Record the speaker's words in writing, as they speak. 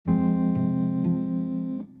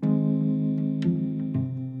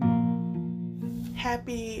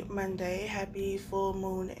Happy Monday, happy full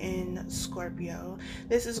moon in Scorpio.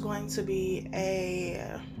 This is going to be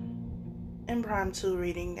a impromptu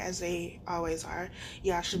reading, as they always are.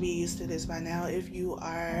 Y'all should be used to this by now if you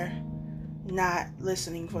are not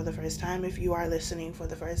listening for the first time. If you are listening for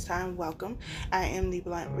the first time, welcome. I am the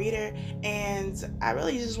Blunt Reader, and I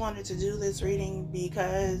really just wanted to do this reading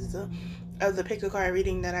because of the pick a card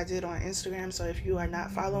reading that I did on Instagram. So if you are not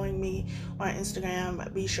following me on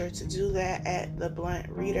Instagram, be sure to do that at The Blunt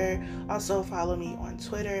Reader. Also follow me on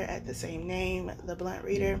Twitter at the same name, The Blunt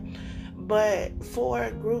Reader. But for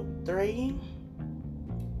group 3,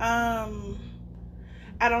 I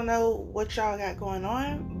don't know what y'all got going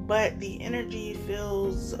on, but the energy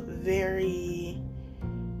feels very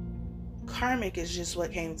karmic is just what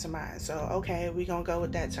came to mind. So, okay, we're going to go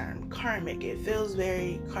with that term. Karmic. It feels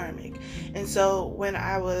very karmic. And so when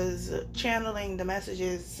I was channeling the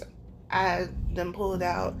messages, I then pulled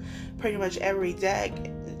out pretty much every deck,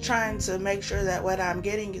 trying to make sure that what I'm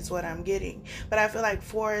getting is what I'm getting. But I feel like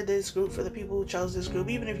for this group, for the people who chose this group,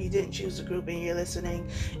 even if you didn't choose the group and you're listening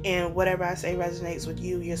and whatever I say resonates with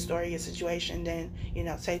you, your story, your situation, then,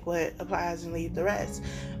 take what applies and leave the rest.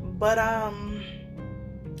 But,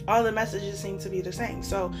 all the messages seem to be the same.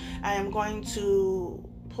 So I am going to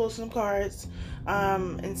pull some cards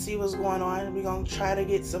and see what's going on. We're going to try to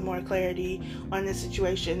get some more clarity on this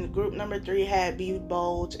situation. Group number 3 had be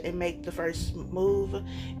bold and make the first move,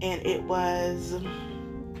 and it was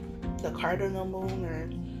the cardinal moon or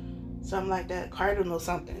something like that. Cardinal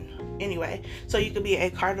something. Anyway, so you could be a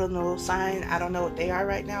cardinal sign. I don't know what they are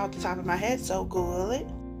right now at the top of my head, so Google it,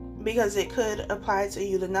 because it could apply to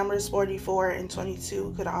you. The numbers 44 and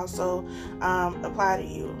 22 could also apply to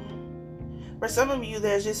you. For some of you,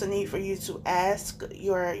 there's just a need for you to ask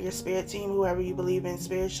your spirit team, whoever you believe in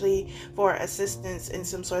spiritually, for assistance in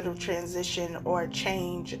some sort of transition or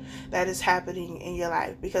change that is happening in your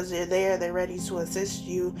life, because they're there, they're ready to assist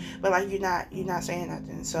you, but you're not saying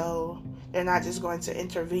nothing. So they're not just going to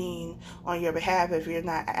intervene on your behalf if you're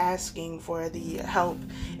not asking for the help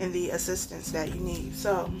and the assistance that you need.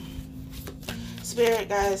 So, spirit,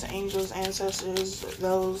 guides, angels, ancestors,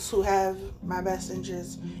 those who have my best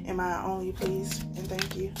interests in mind only, please and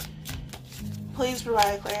thank you. Please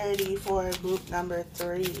provide clarity for group number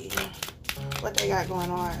 3. What they got going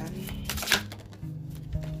on.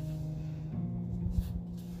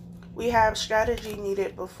 We have strategy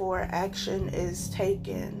needed before action is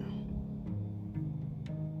taken.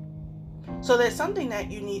 So there's something that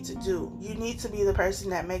you need to do. You need to be the person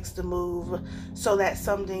that makes the move so that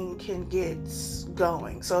something can get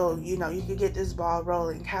going. So, you can get this ball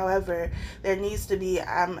rolling. However, there needs to be,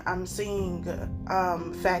 I'm seeing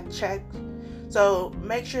fact check. So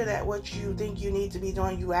make sure that what you think you need to be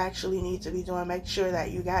doing, you actually need to be doing. Make sure that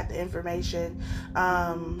you got the information.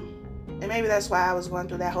 And maybe that's why I was going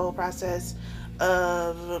through that whole process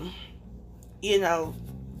of,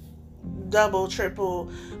 double, triple,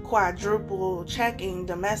 quadruple checking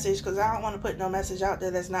the message, because I don't want to put no message out there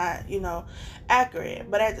that's not, accurate.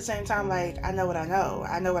 But at the same time, I know what I know.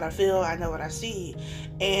 I know what I feel. I know what I see.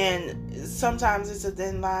 And sometimes it's a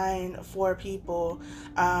thin line for people,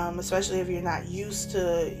 especially if you're not used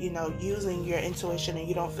to, using your intuition and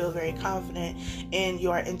you don't feel very confident in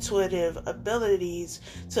your intuitive abilities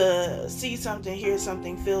to see something, hear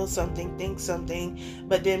something, feel something, think something,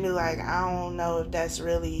 but then be like, I don't know if that's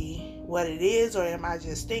really what it is, or am I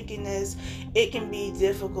just thinking this? It can be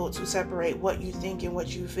difficult to separate what you think and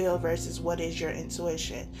what you feel versus what is your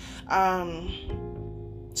intuition.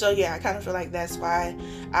 So yeah, I kind of feel like that's why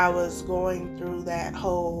I was going through that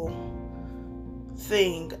whole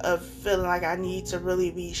thing of feeling like I need to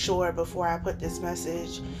really be sure before I put this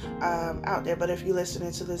message out there. But if you're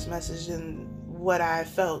listening to this message, then what I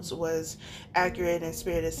felt was accurate, and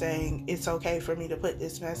spirit is saying it's okay for me to put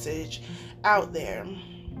this message out there.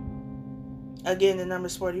 Again, the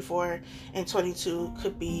numbers 44 and 22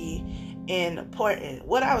 could be important.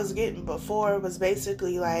 What I was getting before was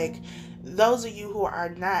basically those of you who are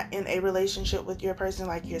not in a relationship with your person,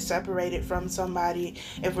 you're separated from somebody,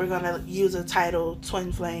 if we're going to use a title,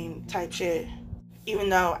 twin flame type shit. Even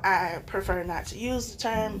though I prefer not to use the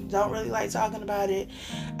term, don't really like talking about it.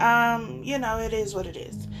 It is what it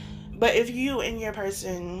is. But if you and your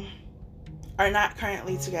person are not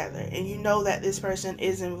currently together, and you know that this person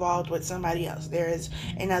is involved with somebody else, there is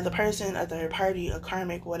another person, a third party, a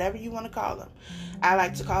karmic, whatever you want to call them. I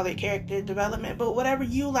like to call it character development, but whatever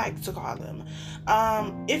you like to call them.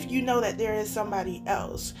 If you know that there is somebody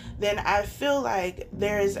else, then I feel like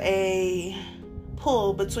there is a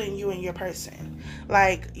pull between you and your person.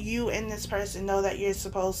 You and this person know that you're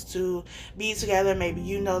supposed to be together. Maybe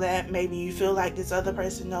you know that. Maybe you feel like this other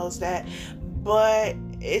person knows that. But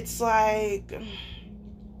it's like,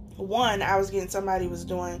 one, I was getting somebody was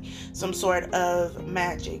doing some sort of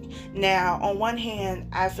magic. Now, on one hand,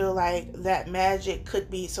 I feel like that magic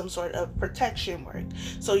could be some sort of protection work.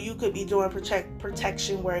 So you could be doing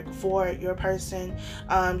protection work for your person.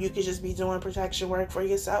 You could just be doing protection work for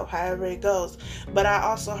yourself, however it goes. But I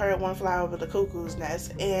also heard One Fly Over the Cuckoo's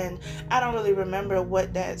Nest, and I don't really remember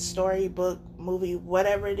what that storybook, movie,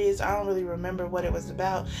 whatever it is, I don't really remember what it was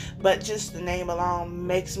about, but just the name alone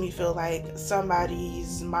makes me feel like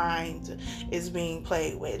somebody's mind is being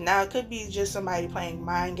played with. Now, it could be just somebody playing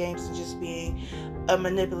mind games and just being a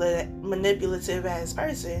manipulative ass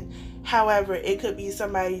person. However, it could be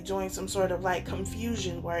somebody doing some sort of like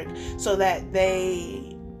confusion work so that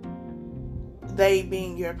they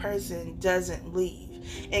being your person doesn't leave.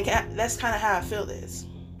 And that's kind of how I feel this.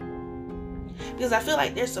 Because I feel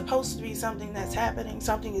like there's supposed to be something that's happening.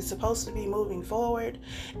 Something is supposed to be moving forward.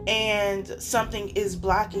 And something is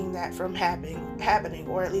blocking that from happening.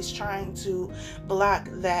 Or at least trying to block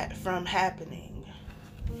that from happening.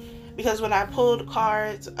 Because when I pulled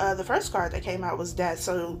cards, the first card that came out was Death.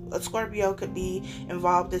 So a Scorpio could be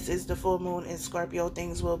involved. This is the full moon in Scorpio.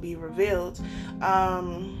 Things will be revealed.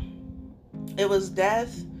 It was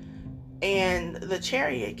Death. And the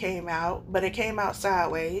Chariot came out. But it came out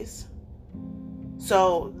sideways.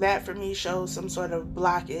 So that for me shows some sort of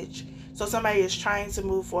blockage. So somebody is trying to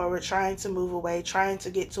move forward, trying to move away, trying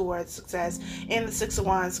to get towards success. And the Six of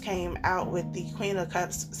Wands came out with the Queen of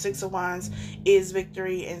Cups. Six of Wands is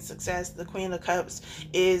victory and success. The Queen of Cups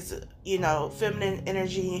is, feminine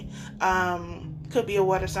energy. Could be a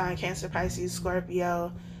water sign, Cancer, Pisces,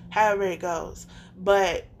 Scorpio, however it goes.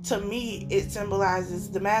 But to me, it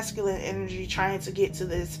symbolizes the masculine energy trying to get to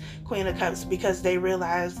this Queen of Cups because they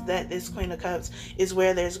realize that this Queen of Cups is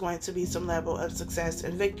where there's going to be some level of success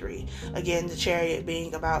and victory. Again, the Chariot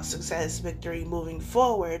being about success, victory, moving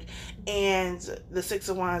forward, and the Six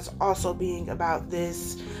of Wands also being about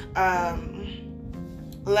this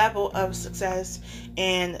level of success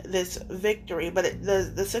and this victory. But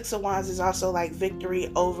the Six of Wands is also like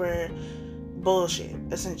victory over bullshit,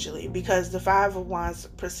 essentially, because the Five of Wands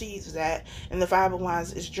precedes that, and the Five of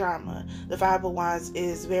Wands is drama. The Five of Wands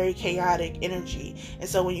is very chaotic energy, and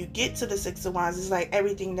so when you get to the Six of Wands, it's like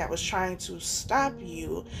everything that was trying to stop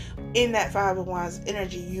you in that Five of Wands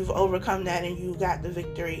energy, you've overcome that and you got the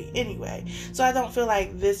victory anyway. So I don't feel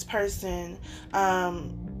like this person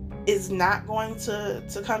is not going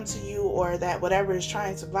to come to you, or that whatever is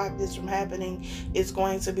trying to block this from happening is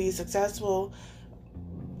going to be successful.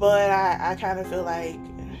 But I kind of feel like,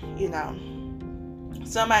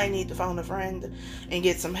 somebody need to phone a friend and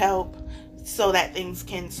get some help so that things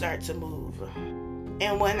can start to move.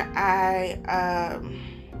 And when I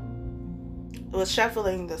was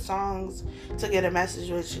shuffling the songs to get a message,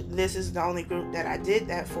 which this is the only group that I did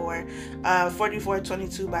that for,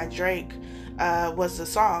 4422 by Drake was the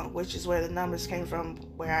song, which is where the numbers came from,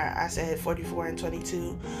 where I said 44 and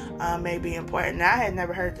 22 may be important. Now, I had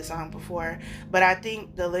never heard the song before, but I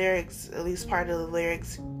think the lyrics, at least part of the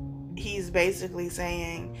lyrics, he's basically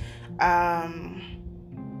saying,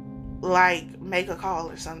 like, make a call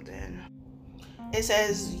or something. It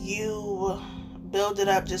says, you build it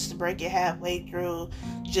up just to break it halfway through,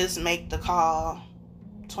 just make the call,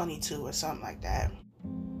 22 or something like that.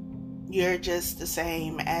 You're just the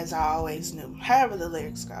same as I always knew. However the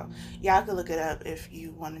lyrics go. Y'all can look it up if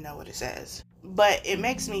you want to know what it says. But it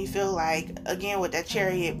makes me feel like, again, with that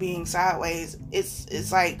Chariot being sideways,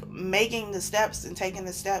 it's like making the steps and taking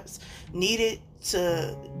the steps needed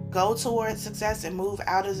to go towards success and move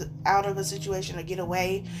out of a situation or get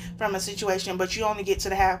away from a situation, but you only get to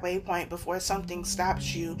the halfway point before something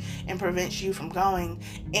stops you and prevents you from going.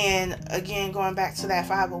 And again, going back to that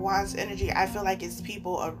Five of Wands energy, I feel like it's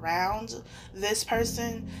people around this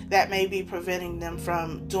person that may be preventing them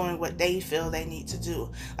from doing what they feel they need to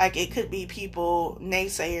do. Like, it could be people,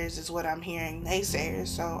 naysayers is what I'm hearing, naysayers,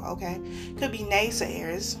 so okay, could be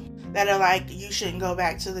naysayers that are like, you shouldn't go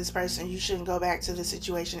back to this person, you shouldn't go back to the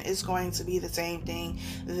situation, it's going to be the same thing,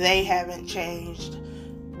 they haven't changed,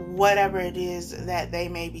 whatever it is that they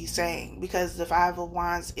may be saying, because the Five of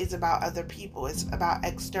Wands is about other people, it's about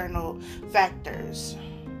external factors.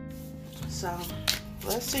 So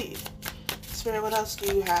let's see, Spirit, what else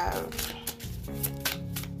do you have?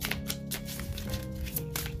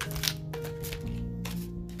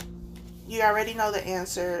 You already know the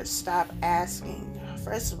answer. Stop asking.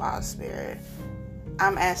 First of all, Spirit,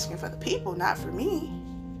 I'm asking for the people, not for me.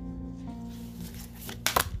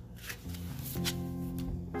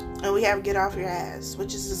 And we have get off your ass,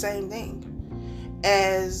 which is the same thing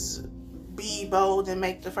as be bold and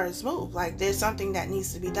make the first move. Like, there's something that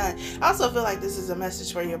needs to be done. I also feel like this is a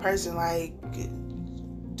message for your person. Like,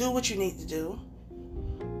 do what you need to do.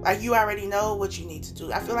 Like, you already know what you need to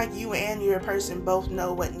do. I feel like you and your person both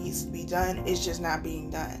know what needs to be done. It's just not being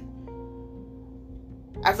done.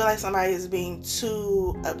 I feel like somebody is being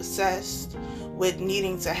too obsessed with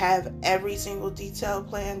needing to have every single detail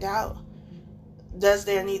planned out. Does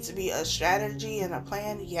there need to be a strategy and a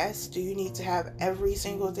plan? Yes. Do you need to have every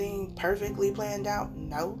single thing perfectly planned out?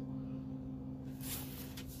 No.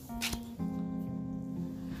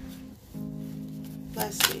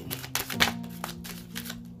 Let's see.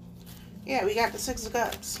 Yeah, we got the Six of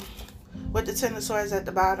Cups with the Ten of Swords at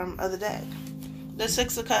the bottom of the deck. The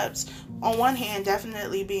Six of Cups, on one hand,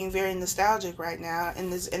 definitely being very nostalgic right now in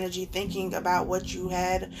this energy, thinking about what you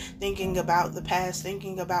had, thinking about the past,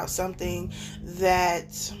 thinking about something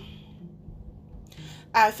that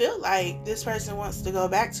I feel like this person wants to go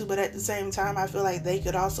back to, but at the same time, I feel like they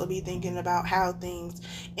could also be thinking about how things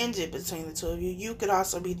ended between the two of you. You could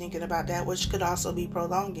also be thinking about that, which could also be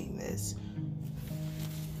prolonging this.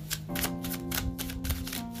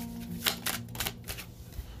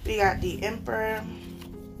 We got the Emperor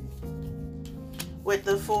with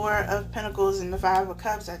the Four of Pentacles and the Five of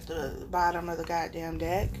Cups at the bottom of the goddamn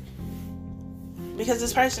deck. Because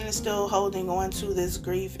this person is still holding on to this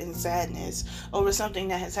grief and sadness over something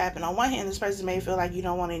that has happened. On one hand, this person may feel like you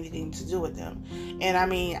don't want anything to do with them. And I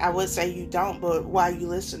mean, I would say you don't, but why are you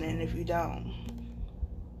listening if you don't?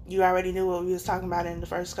 You already knew what we was talking about in the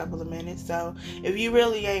first couple of minutes. So if you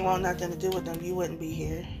really ain't want nothing to do with them, you wouldn't be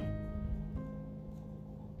here.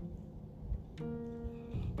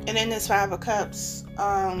 And in this Five of Cups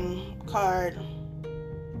card,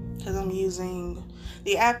 because I'm using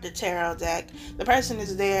the After Tarot deck, the person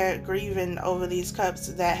is there grieving over these cups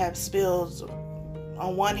that have spilled.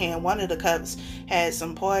 On one hand, one of the cups had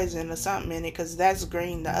some poison or something in it, because that's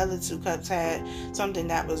green. The other two cups had something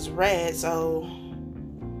that was red, so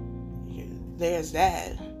there's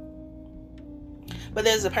that. But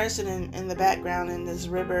there's a person in the background in this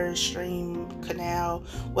river, stream, canal,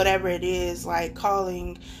 whatever it is, like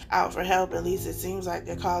calling out for help. At least it seems like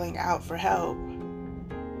they're calling out for help,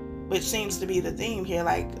 which seems to be the theme here.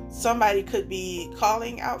 Like, somebody could be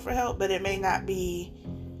calling out for help, but it may not be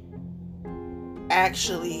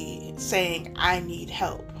actually saying, I need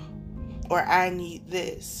help, or I need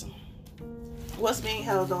this. What's being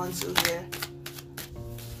held on to here?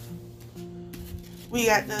 We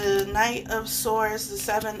got the Knight of Swords, the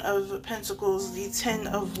Seven of Pentacles, the Ten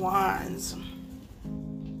of Wands.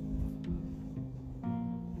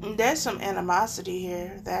 And there's some animosity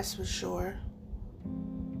here, that's for sure.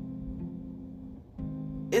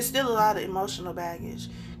 It's still a lot of emotional baggage,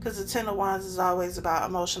 because the Ten of Wands is always about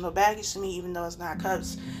emotional baggage to me, even though it's not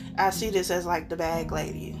cups. I see this as like the bag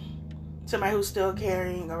lady. Somebody who's still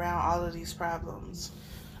carrying around all of these problems,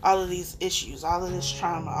 all of these issues, all of this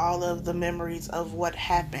trauma, all of the memories of what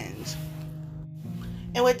happened.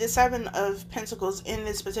 And with the Seven of Pentacles in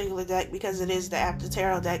this particular deck, because it is the After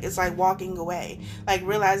Tarot deck, it's like walking away. Like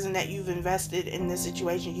realizing that you've invested in this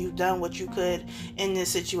situation, you've done what you could in this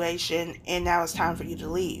situation, and now it's time for you to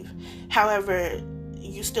leave. However,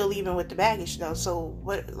 you still leaving with the baggage though, so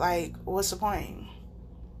what's the point?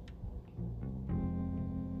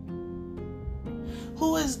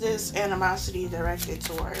 Who is this animosity directed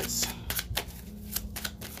towards?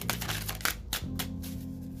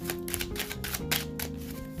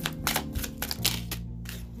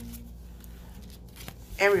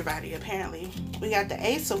 Everybody, apparently. We got the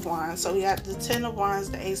Ace of Wands. So we got the Ten of Wands,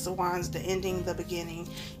 the Ace of Wands, the ending, the beginning.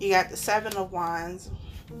 You got the Seven of Wands,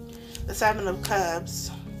 the Seven of Cups,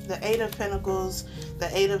 the Eight of Pentacles, the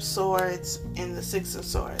Eight of Swords, and the Six of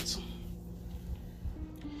Swords.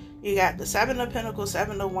 You got the Seven of Pentacles,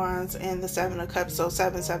 Seven of Wands, and the Seven of Cups. So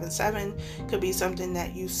 777 could be something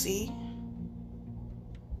that you see.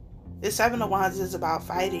 The Seven of Wands is about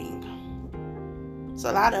fighting.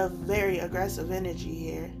 So a lot of very aggressive energy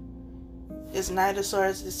here. This Knight of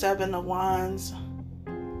Swords, the Seven of Wands.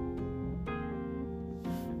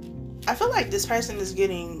 I feel like this person is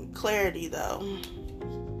getting clarity though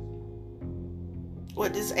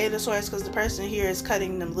with this Eight of Swords, because the person here is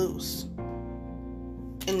cutting them loose.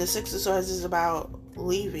 And the Six of Swords is about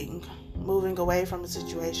leaving, moving away from a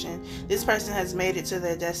situation. This person has made it to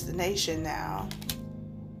their destination now.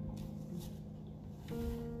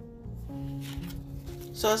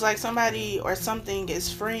 So it's like somebody or something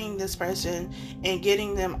is freeing this person and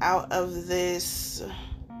getting them out of this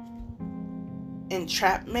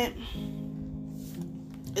entrapment,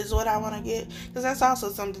 is what I want to get. Because that's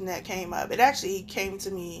also something that came up. It actually came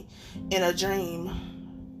to me in a dream.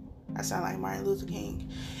 I sound like Martin Luther King.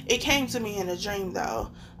 It came to me in a dream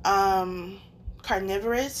though.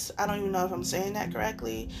 Carnivorous. I don't even know if I'm saying that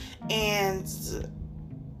correctly. And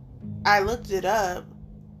I looked it up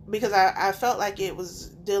because I felt like it was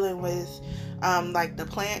dealing with like the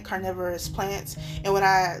plant, carnivorous plants. And when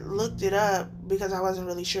I looked it up, because I wasn't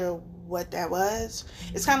really sure what that was,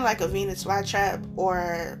 it's kind of like a Venus flytrap,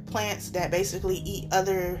 or plants that basically eat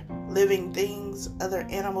other living things, other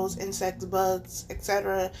animals, insects, bugs,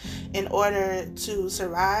 etc., in order to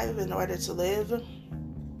survive, in order to live.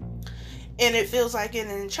 And it feels like an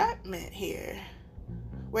entrapment here,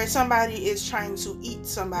 where somebody is trying to eat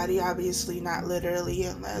somebody, obviously not literally,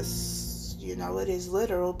 unless, you know, it is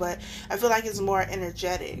literal, but I feel like it's more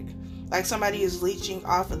energetic. Like somebody is leeching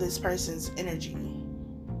off of this person's energy.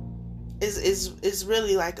 Is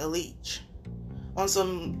really like a leech on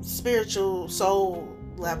some spiritual soul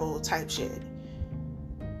level type shit,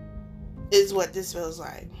 is what this feels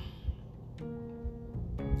like.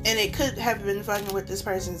 And it could have been fucking with this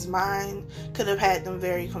person's mind, could have had them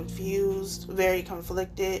very confused, very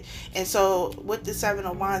conflicted. And so with the Seven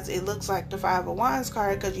of Wands, it looks like the Five of Wands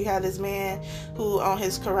card, because you have this man who on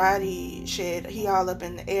his karate shit, he all up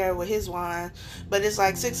in the air with his wand, but it's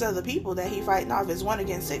like 6 other people that he fighting off. Is 1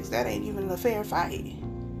 against 6. That ain't even a fair fight.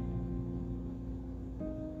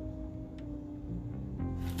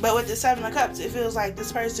 But with the Seven of Cups, it feels like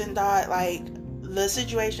this person thought like the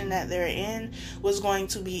situation that they're in was going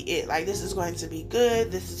to be it. Like, this is going to be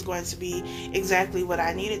good. This is going to be exactly what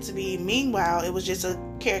I need it to be. Meanwhile, it was just a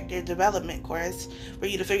character development course for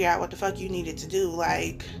you to figure out what the fuck you needed to do.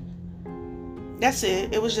 Like, that's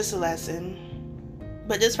it. It was just a lesson.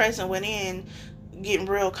 But this person went in getting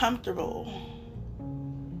real comfortable.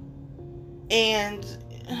 And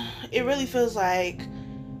it really feels like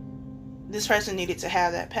this person needed to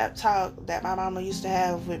have that pep talk that my mama used to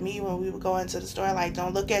have with me when we would go into the store. Like,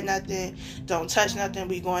 don't look at nothing, don't touch nothing.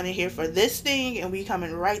 We going in here for this thing, and we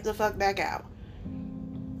coming right the fuck back out.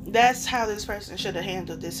 That's how this person should have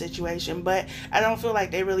handled this situation. But I don't feel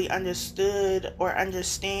like they really understood or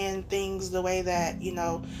understand things the way that, you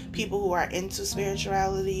know, people who are into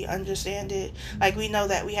spirituality understand it. Like, we know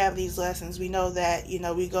that we have these lessons. We know that, you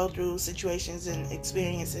know, we go through situations and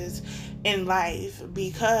experiences in life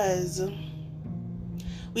because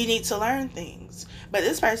we need to learn things. But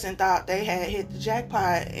this person thought they had hit the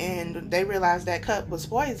jackpot, and they realized that cup was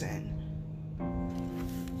poison.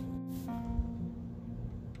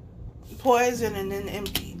 Poison and then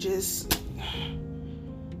empty. Just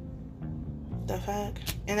the fuck.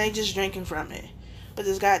 And they just drinking from it with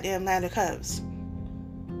this goddamn 9 of cups,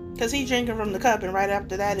 because he drinking from the cup, and right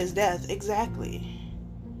after that is death. Exactly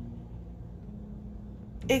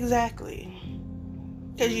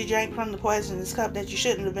because you drank from the poisonous cup that you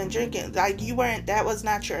shouldn't have been drinking. Like, you weren't, that was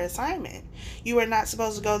not your assignment. You were not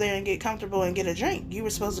supposed to go there and get comfortable and get a drink. You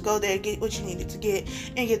were supposed to go there and get what you needed to get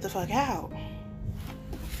and get the fuck out.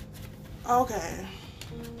 Okay.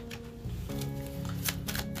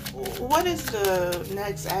 What is the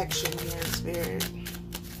next action here, Spirit?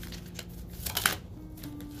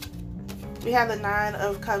 We have the 9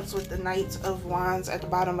 of Cups with the Knight of Wands at the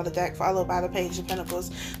bottom of the deck, followed by the Page of Pentacles.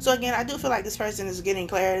 So again, I do feel like this person is getting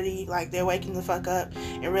clarity. Like, they're waking the fuck up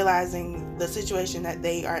and realizing the situation that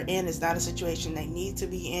they are in is not a situation they need to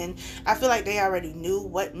be in. I feel like they already knew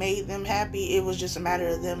what made them happy. It was just a matter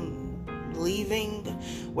of them leaving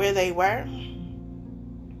where they were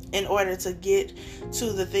in order to get to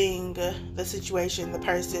the thing, the situation, the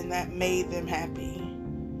person that made them happy.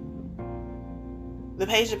 The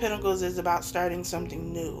Page of Pentacles is about starting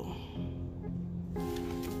something new.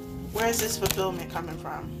 Where is this fulfillment coming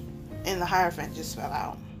from? And the Hierophant just fell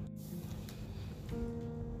out.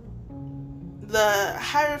 The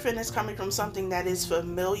Hierophant is coming from something that is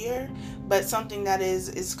familiar, but something that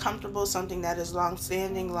is comfortable, something that is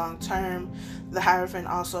long-standing, long-term. The Hierophant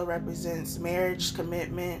also represents marriage,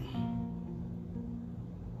 commitment.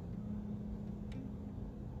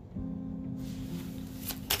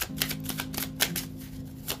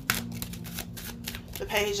 The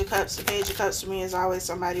Page of Cups. The Page of Cups for me is always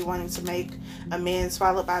somebody wanting to make amends,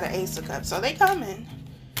 followed by the Ace of Cups. So they coming.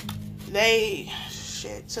 They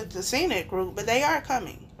took the scenic route, but they are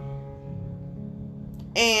coming.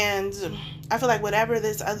 And I feel like whatever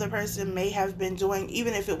this other person may have been doing,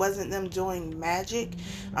 even if it wasn't them doing magic,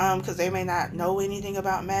 because they may not know anything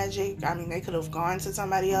about magic. I mean, they could have gone to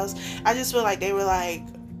somebody else. I just feel like they were like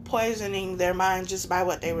poisoning their mind just by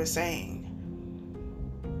what they were saying.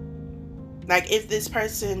 Like, if this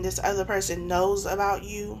person, this other person knows about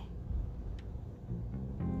you,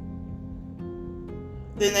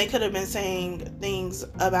 then they could have been saying things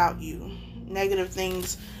about you, negative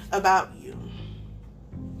things about you.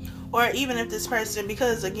 Or even if this person,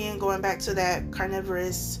 because again, going back to that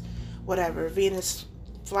carnivorous, whatever, Venus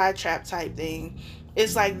flytrap type thing,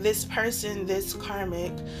 it's like this person, this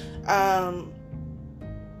karmic,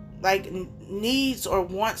 like needs or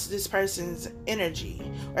wants this person's energy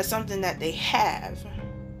or something that they have.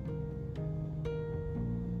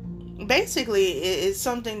 Basically, it's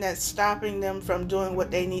something that's stopping them from doing what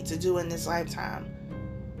they need to do in this lifetime.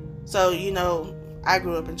 So, I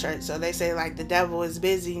grew up in church, so they say like the devil is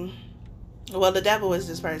busy. Well, the devil is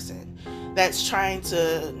this person that's trying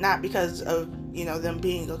to, not because of, them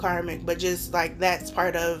being a karmic, but just like that's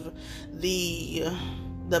part of the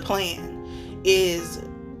plan is,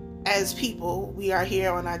 as people, we are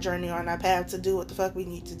here on our journey, on our path to do what the fuck we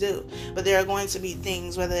need to do. But there are going to be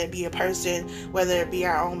things, whether it be a person, whether it be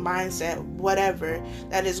our own mindset, whatever,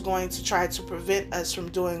 that is going to try to prevent us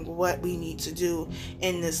from doing what we need to do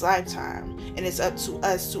in this lifetime. And it's up to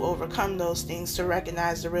us to overcome those things, to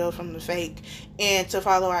recognize the real from the fake, and to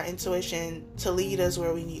follow our intuition to lead us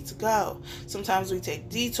where we need to go. Sometimes we take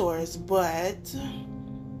detours, but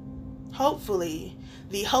hopefully,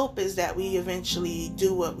 the hope is that we eventually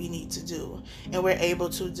do what we need to do and we're able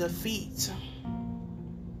to defeat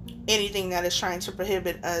anything that is trying to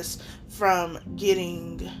prohibit us from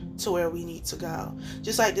getting to where we need to go.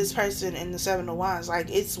 Just like this person in the Seven of Wands, like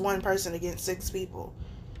it's one person against 6 people,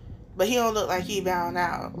 but he don't look like he bowing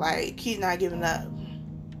out, like he's not giving up.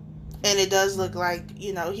 And it does look like,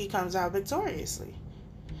 he comes out victoriously.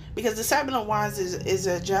 Because the Seven of Wands is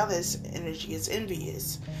a jealous energy. It's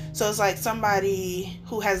envious. So it's like somebody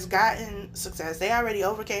who has gotten success. They already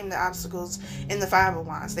overcame the obstacles in the Five of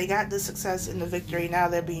Wands. They got the success in the victory. Now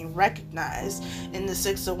they're being recognized in the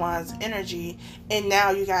Six of Wands energy. And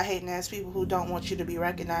now you got hating ass people who don't want you to be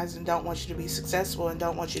recognized and don't want you to be successful and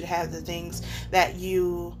don't want you to have the things that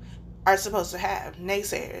you are supposed to have.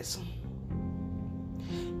 Naysayers.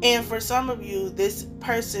 And for some of you, this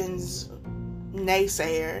person's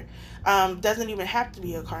naysayer doesn't even have to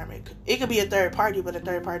be a karmic. It could be a third party, but a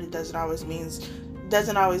third party doesn't always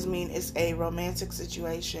mean it's a romantic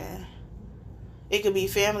situation. It could be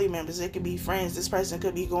family members, it could be friends. This person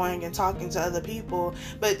could be going and talking to other people,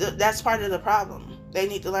 but that's part of the problem. They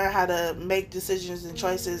need to learn how to make decisions and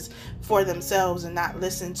choices for themselves and not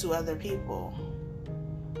listen to other people.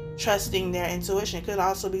 Trusting their intuition could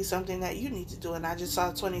also be something that you need to do. And I just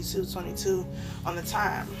saw 22 on the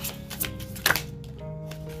time.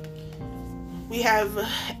 We have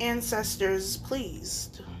ancestors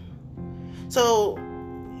pleased. So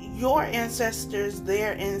your ancestors,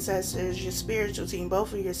 their ancestors, your spiritual team,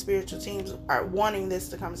 both of your spiritual teams are wanting this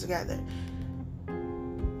to come together.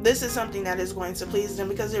 This is something that is going to please them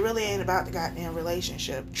because it really ain't about the goddamn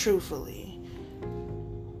relationship, truthfully.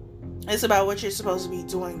 It's about what you're supposed to be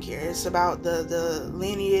doing here. It's about the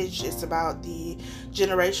lineage. It's about the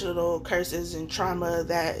generational curses and trauma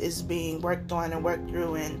that is being worked on and worked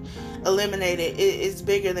through and eliminated. It's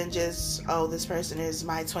bigger than just, this person is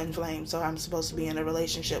my twin flame, so I'm supposed to be in a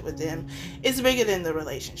relationship with them. It's bigger than the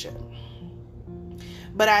relationship.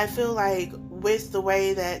 But I feel like with the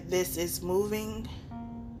way that this is moving,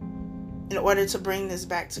 in order to bring this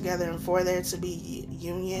back together and for there to be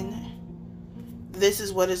union, this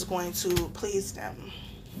is what is going to please them.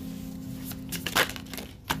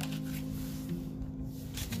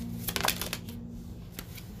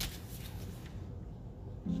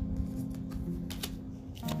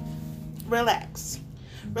 Relax.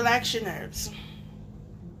 Relax your nerves.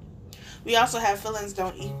 We also have feelings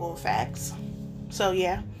don't equal facts. So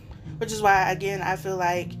yeah. Which is why, again, I feel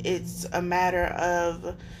like it's a matter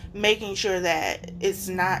of making sure that it's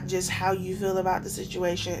not just how you feel about the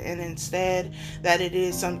situation, and instead that it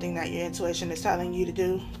is something that your intuition is telling you to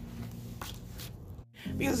do.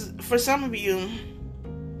 Because for some of you,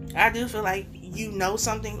 I do feel like you know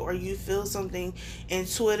something or you feel something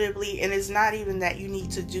intuitively, and it's not even that you need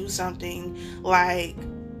to do something like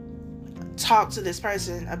talk to this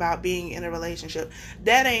person about being in a relationship.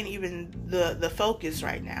 That ain't even the focus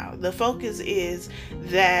right now. The focus is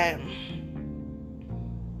that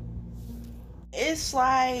it's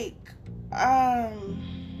like,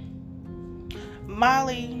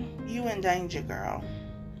 Molly, you in danger, girl.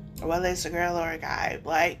 Whether it's a girl or a guy,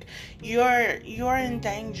 like you're in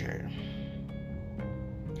danger.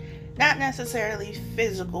 Not necessarily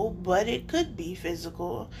physical, but it could be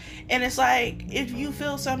physical. And it's like, if you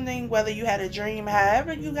feel something, whether you had a dream,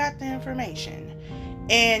 however you got the information,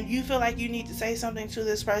 and you feel like you need to say something to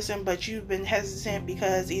this person, but you've been hesitant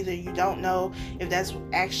because either you don't know if that's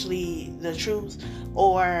actually the truth,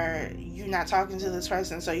 or you're not talking to this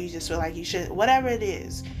person, so you just feel like you should, whatever it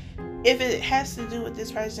is. If it has to do with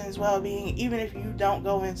this person's well-being, even if you don't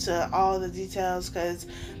go into all the details, because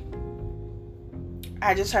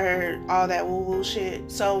I just heard all that woo woo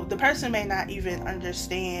shit. So the person may not even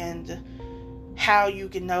understand how you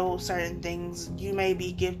can know certain things. You may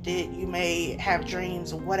be gifted, you may have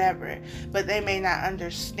dreams or whatever, but they may not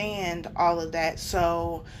understand all of that.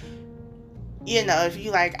 So, you know, if you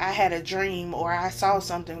like, I had a dream, or I saw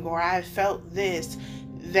something, or I felt this,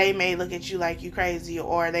 they may look at you like you crazy,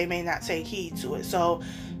 or they may not take heed to it. So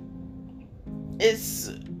it's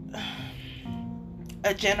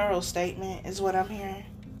a general statement is what I'm hearing.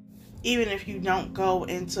 Even if you don't go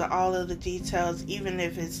into all of the details, even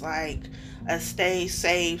if it's like a stay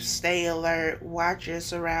safe, stay alert, watch your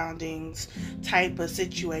surroundings type of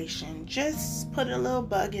situation, just put a little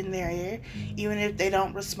bug in their ear. Even if they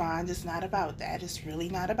don't respond, it's not about that. It's really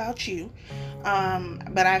not about you.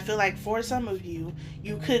 But I feel like for some of you,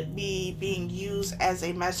 you could be being used as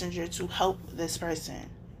a messenger to help this person,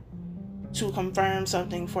 to confirm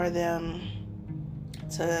something for them,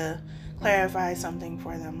 to clarify something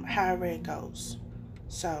for them, however it goes.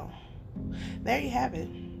 So, there you have it.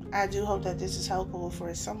 I do hope that this is helpful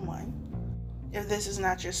for someone. If this is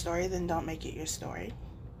not your story, then don't make it your story.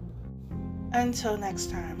 Until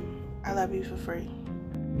next time, I love you for free.